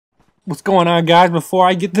What's going on, guys? Before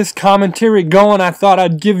I get this commentary going, I thought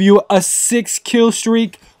I'd give you a 6-kill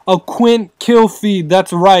streak, a quint kill feed.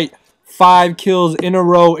 That's right, 5 kills in a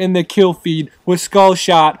row in the kill feed with Skull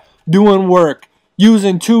Shot doing work,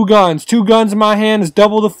 using 2 guns. 2 guns in my hand is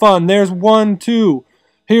double the fun. There's 1, 2.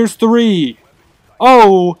 Here's 3.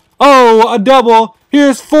 Oh, a double.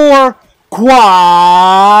 Here's 4.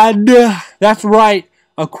 Quad. That's right,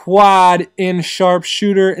 a quad in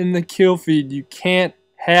Sharpshooter in the kill feed. You can't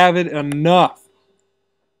have it enough.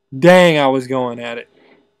 Dang, I was going at it.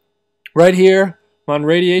 Right here, I'm on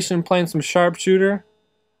radiation playing some Sharpshooter.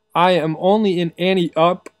 I am only in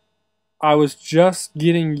ante-up. I was just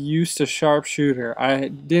getting used to Sharpshooter. I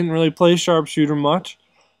didn't really play Sharpshooter much.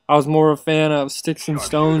 I was more a fan of sticks and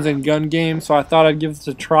stones and gun games, so I thought I'd give this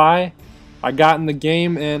a try. I got in the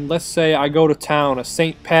game, and let's say I go to town, a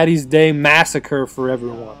St. Patty's Day massacre for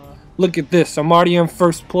everyone. Look at this, I'm already in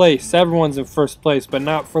first place. Everyone's in first place, but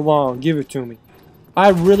not for long. Give it to me. I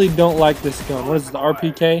really don't like this gun. What is it, the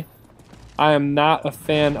RPK? I am not a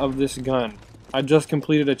fan of this gun. I just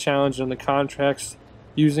completed a challenge in the contracts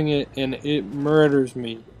using it, and it murders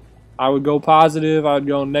me. I would go positive, I would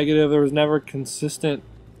go negative. There was never consistent,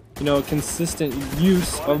 consistent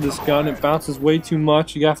use of this gun. It bounces way too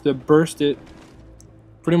much. You have to burst it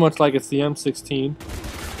pretty much like it's the M16.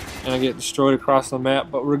 And I get destroyed across the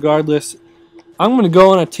map. But regardless, I'm going to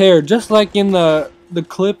go on a tear. Just like in the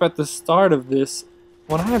clip at the start of this,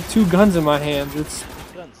 when I have 2 guns in my hands,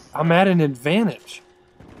 I'm at an advantage.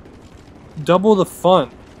 Double the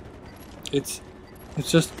fun. It's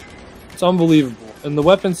unbelievable. And the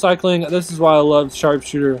weapon cycling, this is why I love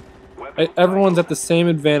Sharpshooter. Everyone's at the same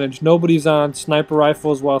advantage. Nobody's on sniper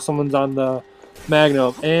rifles while someone's on the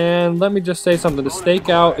Magnum. And let me just say something. The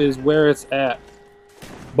stakeout is where it's at.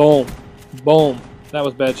 Boom. Boom. That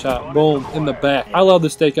was a bad shot. Boom. In the back. I love the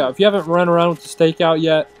stakeout. If you haven't run around with the stakeout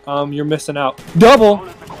yet, you're missing out. Double!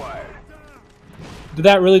 Did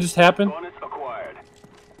that really just happen?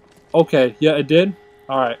 Okay. Yeah, it did?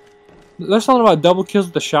 Alright. There's something about double kills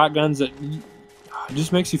with the shotguns that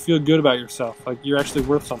just makes you feel good about yourself. Like you're actually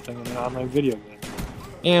worth something in an online video game.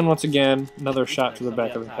 And once again, another shot to the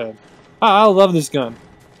back of the head. I love this gun.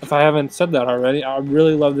 If I haven't said that already, I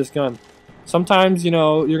really love this gun. Sometimes, you're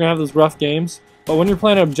going to have those rough games, but when you're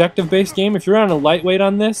playing an objective-based game, if you're on a lightweight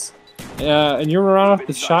on this, and you're around with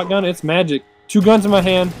this shotgun, it's magic. 2 guns in my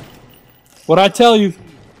hand. What I tell you,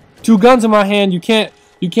 2 guns in my hand, you can't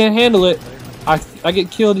handle it. I get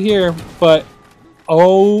killed here, but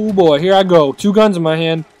oh boy, here I go. 2 guns in my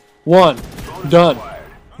hand. 1. Done.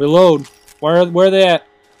 Reload. Where are they at?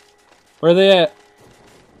 Where are they at?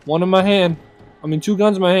 1 in my hand. 2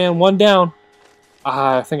 guns in my hand. 1 down.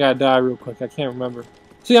 I think I died real quick. I can't remember.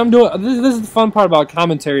 See, this is the fun part about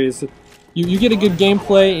commentary is you get a good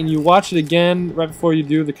gameplay and you watch it again right before you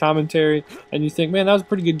do the commentary and you think, man, that was a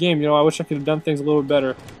pretty good game. I wish I could have done things a little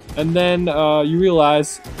better. And then you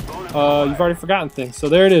realize you've already forgotten things. So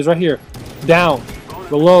there it is right here. Down.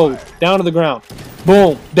 Reload. Down to the ground.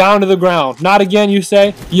 Boom. Down to the ground. Not again, you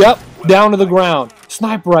say? Yep. Down to the ground.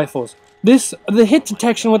 Sniper rifles. The hit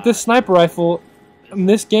detection with this sniper rifle in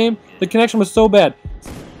this game, the connection was so bad.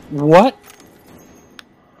 What?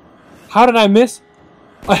 How did I miss?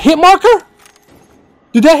 A hit marker?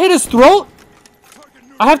 Did that hit his throat?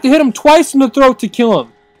 I have to hit him twice in the throat to kill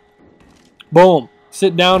him. Boom.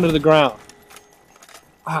 Sit down to the ground.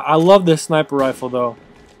 I love this sniper rifle though.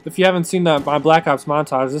 If you haven't seen my Black Ops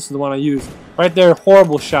montage, this is the one I use. Right there,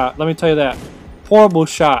 horrible shot. Let me tell you that. Horrible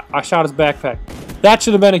shot. I shot his backpack. That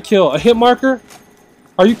should have been a kill. A hit marker?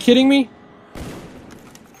 Are you kidding me?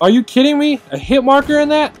 Are you kidding me? A hit marker in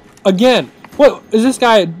that? Again. What? Is this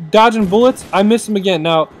guy dodging bullets? I missed him again.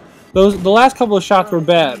 Now, the last couple of shots were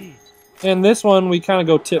bad. And this one, we kind of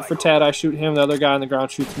go tit for tat. I shoot him. The other guy on the ground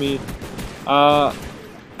shoots me. I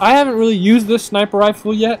haven't really used this sniper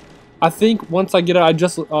rifle yet. I think once I get it, I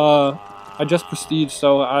just prestige,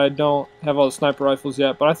 so I don't have all the sniper rifles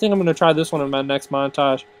yet. But I think I'm going to try this one in my next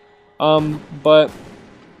montage. But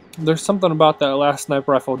there's something about that last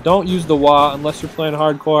sniper rifle. Don't use the WA unless you're playing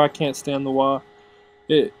hardcore. I can't stand the WA.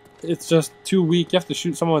 It's just too weak. You have to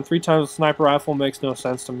shoot someone 3 times with a sniper rifle. Makes no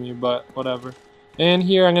sense to me, but whatever. And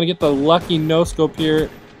here, I'm going to get the lucky no-scope here.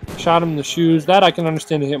 Shot him in the shoes. That I can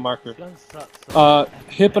understand the hit marker.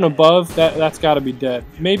 Hip and above, that's got to be dead.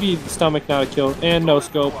 Maybe the stomach, not a kill. And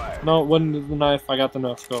no-scope. No, it wasn't the knife. I got the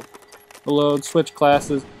no-scope. Reload, switch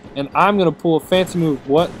classes. And I'm going to pull a fancy move.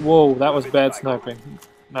 What? Whoa, that was bad sniping.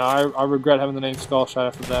 Now, I regret having the name Skull Shot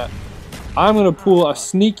after that. I'm going to pull a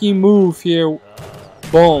sneaky move here.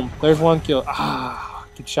 Boom. There's 1 kill.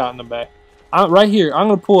 Get shot in the back. Right here, I'm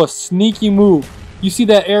going to pull a sneaky move. You see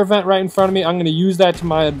that air vent right in front of me? I'm going to use that to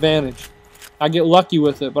my advantage. I get lucky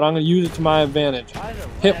with it, but I'm going to use it to my advantage.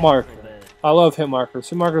 Hit marker. I love hit markers.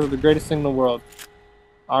 Hit markers are the greatest thing in the world.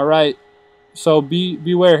 Alright. So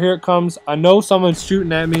beware. Here it comes. I know someone's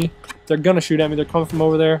shooting at me. They're going to shoot at me. They're coming from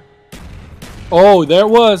over there. Oh, there it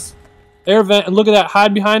was. Air vent. And look at that.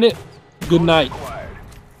 Hide behind it. Good night.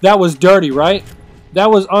 That was dirty, right?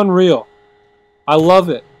 That was unreal. I love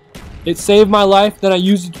it. It saved my life. Then I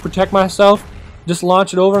used it to protect myself. Just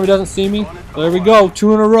launch it over him. He doesn't see me. There we go.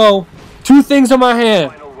 2 in a row. 2 things in my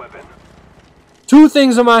hand. 2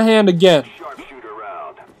 things in my hand again.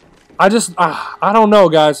 I don't know,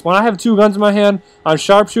 guys. When I have 2 guns in my hand on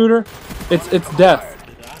Sharpshooter, it's death.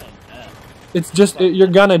 It's just, you're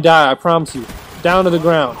gonna die, I promise you. Down to the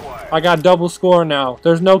ground. I got double score now.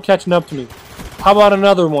 There's no catching up to me. How about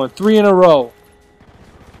another one? 3 in a row.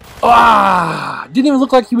 Ah! Didn't even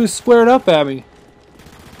look like he was squared up at me.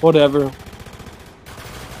 Whatever.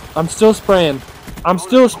 I'm still spraying. I'm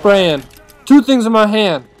still spraying. 2 things in my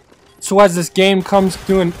hand. So as this game comes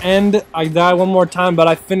to an end, I die one more time, but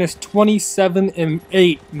I finished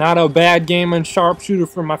 27-8. Not a bad game in Sharpshooter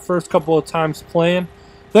for my first couple of times playing.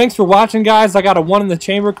 Thanks for watching, guys. I got a 1 in the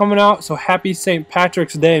chamber coming out, so happy St.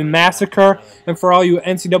 Patrick's Day Massacre. And for all you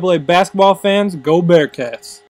NCAA basketball fans, go Bearcats.